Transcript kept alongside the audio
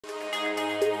Hello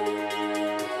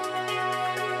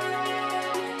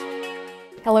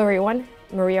everyone,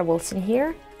 Maria Wilson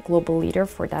here, Global Leader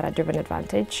for Data-Driven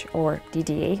Advantage, or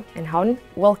DDA in Howden.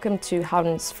 Welcome to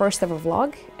Howden's first ever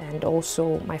vlog and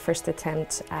also my first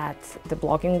attempt at the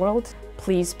blogging world.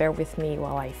 Please bear with me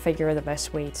while I figure the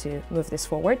best way to move this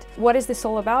forward. What is this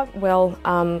all about? Well,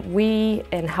 we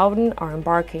in Howden are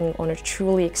embarking on a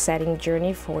truly exciting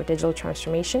journey for digital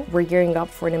transformation. We're gearing up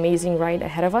for an amazing ride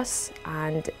ahead of us,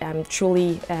 and I'm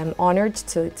truly honored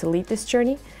to lead this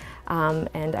journey.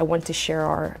 And I want to share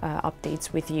our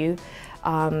updates with you.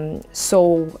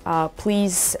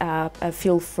 Please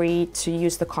feel free to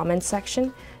use the comment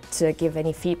section to give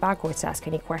any feedback or to ask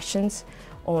any questions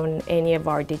on any of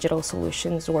our digital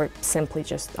solutions or simply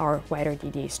just our wider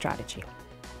DDA strategy.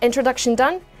 Introduction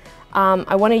done.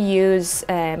 I want to use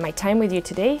my time with you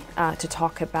today to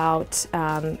talk about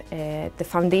the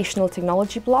foundational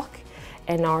technology block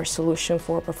and our solution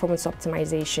for performance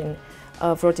optimization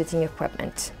of rotating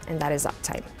equipment, and that is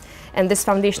Uptime. And this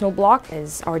foundational block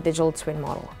is our digital twin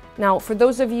model. Now, for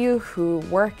those of you who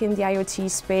work in the IoT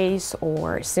space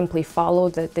or simply follow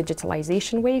the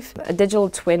digitalization wave, a digital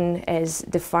twin is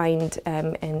defined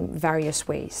in various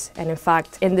ways. And in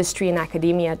fact, industry and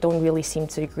academia don't really seem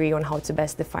to agree on how to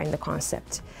best define the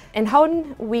concept. In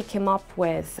Howden, we came up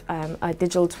with a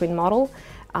digital twin model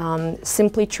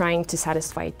simply trying to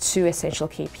satisfy two essential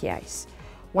KPIs.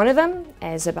 One of them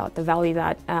is about the value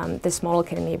that this model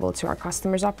can enable to our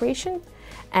customers' operation,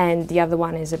 and the other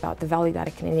one is about the value that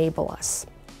it can enable us.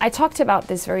 I talked about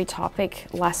this very topic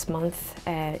last month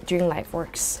during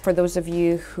LiveWorx. For those of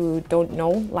you who don't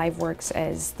know,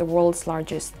 LiveWorx is the world's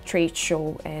largest trade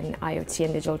show in IoT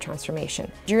and digital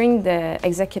transformation. During the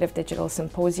Executive Digital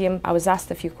Symposium, I was asked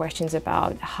a few questions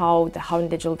about how the Howden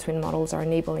Digital Twin models are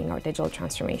enabling our digital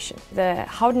transformation. The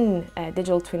Howden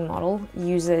Digital Twin model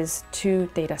uses two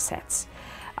data sets.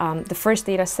 The first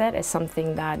data set is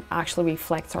something that actually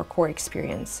reflects our core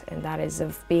experience, and that is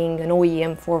of being an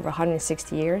OEM for over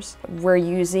 160 years. We're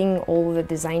using all the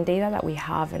design data that we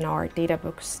have in our data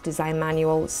books, design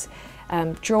manuals,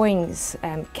 drawings,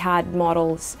 CAD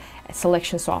models,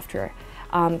 selection software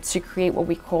to create what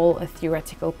we call a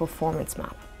theoretical performance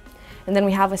map. And then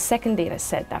we have a second data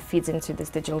set that feeds into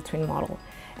this digital twin model.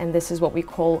 And this is what we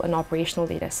call an operational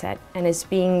data set, and is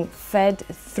being fed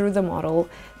through the model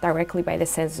directly by the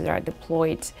sensors that are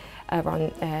deployed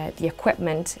around the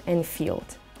equipment in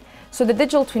field. So the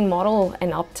digital twin model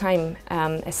and Uptime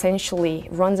essentially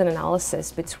runs an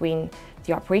analysis between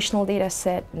the operational data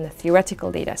set and the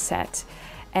theoretical data set.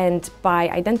 And by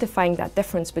identifying that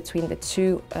difference between the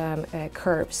two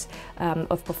curves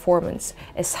of performance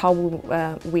is how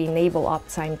we enable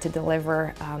Uptime to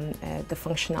deliver the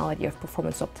functionality of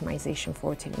performance optimization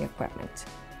for rotating equipment.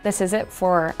 This is it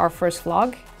for our first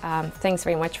vlog. Thanks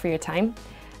very much for your time.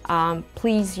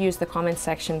 Please use the comment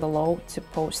section below to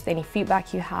post any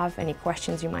feedback you have, any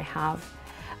questions you might have.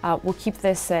 We'll keep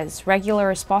this as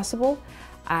regular as possible,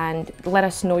 and let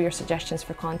us know your suggestions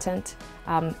for content.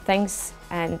 Thanks,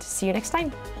 and see you next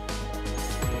time.